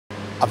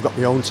I've got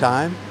my own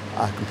time.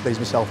 I can please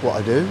myself what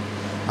I do.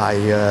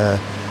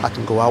 I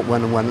can go out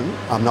when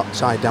I'm not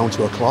tied down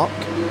to a clock.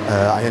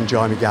 I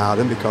enjoy my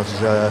garden because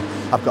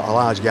I've got a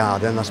large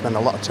garden. I spend a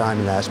lot of time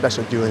in there,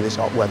 especially during this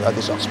hot weather,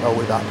 this hot spell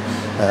we've had.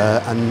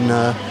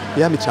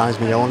 Yeah, my time's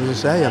my own,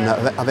 as I say, and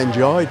I've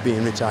enjoyed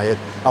being retired.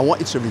 I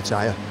wanted to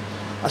retire.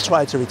 I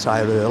tried to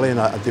retire early and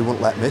they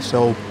wouldn't let me,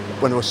 so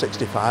when I was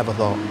 65 I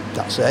thought,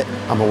 that's it,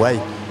 I'm away.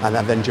 And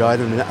I've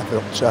enjoyed it, and I've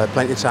got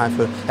plenty of time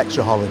for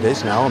extra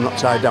holidays now. I'm not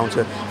tied down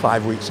to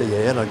 5 weeks a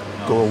year.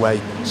 I go away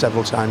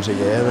several times a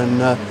year and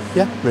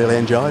yeah, really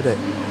enjoyed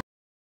it.